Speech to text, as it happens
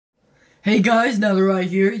Hey guys, now that right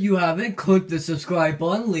here, you haven't, click the subscribe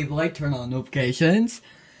button, leave a like, turn on notifications,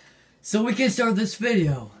 so we can start this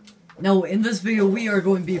video. Now, in this video, we are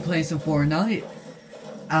going to be playing some Fortnite.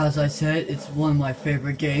 As I said, it's one of my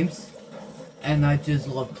favorite games, and I just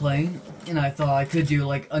love playing, and I thought I could do,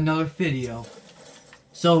 like, another video.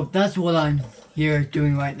 So, that's what I'm here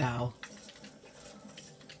doing right now.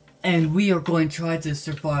 And we are going to try to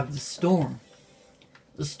survive the storm.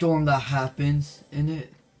 The storm that happens in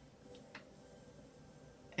it.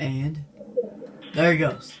 And there he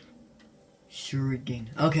goes. Shuriken.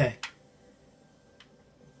 Okay.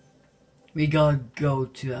 We gotta go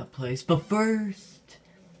to that place. But first,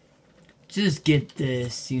 just get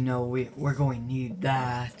this. You know, we're going to need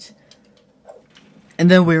that. And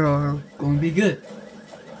then we are going to be good.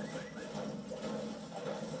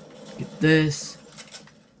 Get this.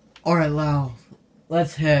 Alright, now,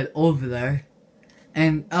 let's head over there.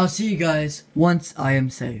 And I'll see you guys once I am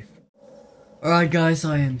safe. Alright guys,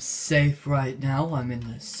 I am safe right now. I'm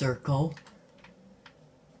in the circle.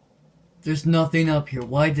 There's nothing up here.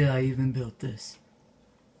 Why did I even build this?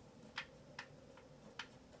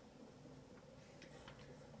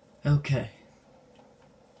 Okay.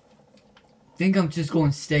 I think I'm just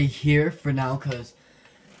going to stay here for now because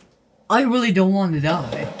I really don't want to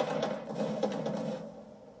die.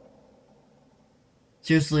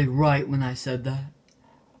 Seriously, right when I said that.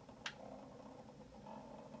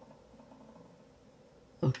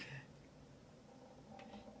 Okay.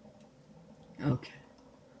 Okay.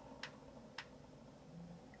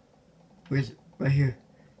 Where's it? Right here.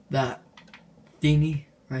 That thingy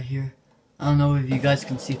right here. I don't know if you guys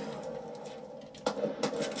can see.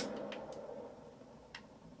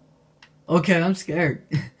 Okay, I'm scared.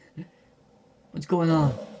 What's going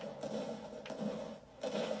on?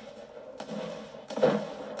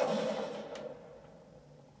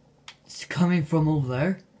 It's coming from over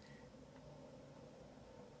there.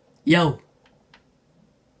 Yo.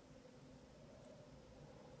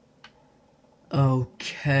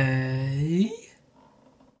 Okay.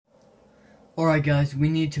 Alright guys, we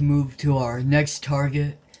need to move to our next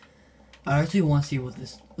target. I actually want to see what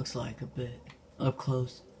this looks like a bit up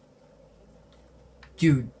close.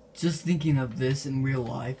 Dude, just thinking of this in real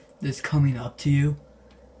life, this coming up to you.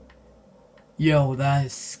 Yo, that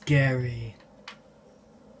is scary.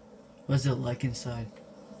 What's it like inside?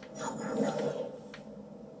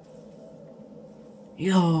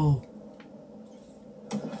 Yo.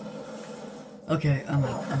 Okay, I'm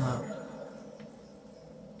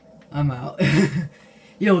out.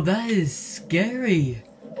 Yo, that is scary.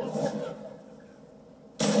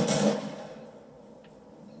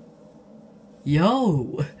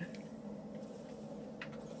 Yo.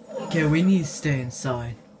 Okay, we need to stay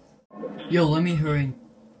inside. Yo, let me hurry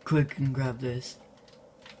quick and grab this.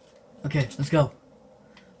 Okay, let's go.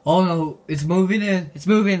 Oh no, it's moving in. It's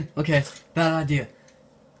moving. Okay, bad idea.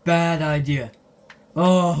 Bad idea.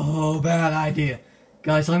 Oh, bad idea.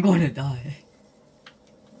 Guys, I'm going to die.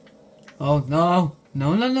 Oh, no.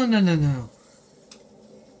 No, no, no, no, no, no.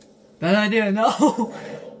 Bad idea, no.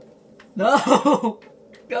 No.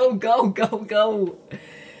 Go, go, go, go.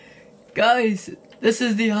 Guys, this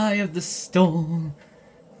is the eye of the storm.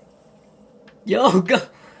 Yo, go.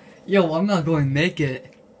 Yo, I'm not going to make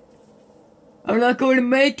it. I'm not going to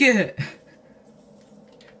make it.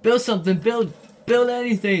 Build something, build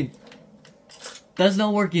anything. That's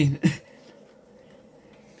not working.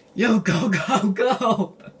 Yo, go, go,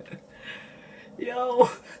 go. Yo.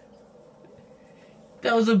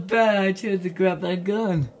 That was a bad chance to grab that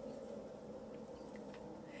gun.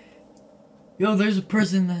 Yo, there's a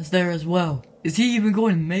person that's there as well. Is he even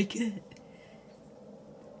going to make it?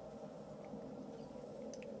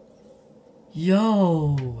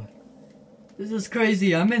 Yo. This is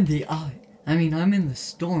crazy. I'm in the eye. I'm in the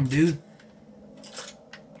storm, dude.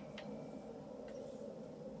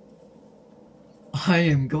 I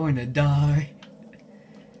am going to die.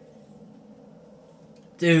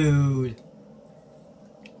 Dude.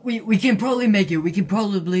 We can probably make it. We can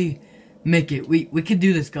probably make it. We can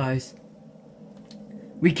do this, guys.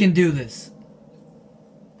 We can do this.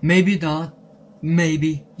 Maybe not.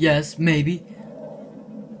 Maybe. Yes, maybe.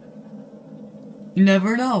 You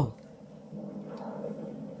never know.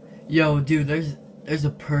 Yo, dude, there's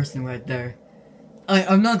a person right there.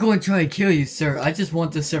 I'm not going to try to kill you, sir. I just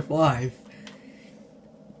want to survive.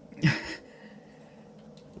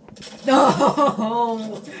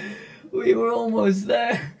 No! We were almost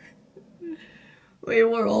there. We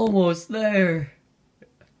were almost there.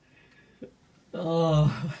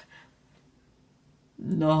 Oh.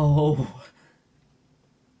 No.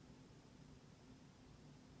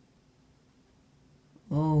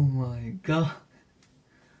 Oh my god.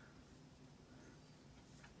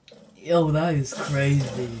 Yo, that is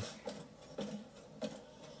crazy.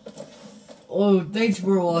 Oh, thanks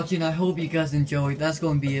for watching. I hope you guys enjoyed. That's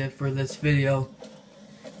going to be it for this video.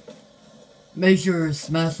 Make sure to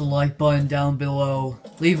smash the like button down below.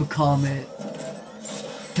 Leave a comment.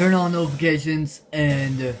 Turn on notifications.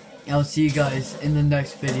 And I'll see you guys in the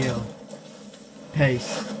next video.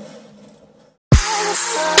 Peace.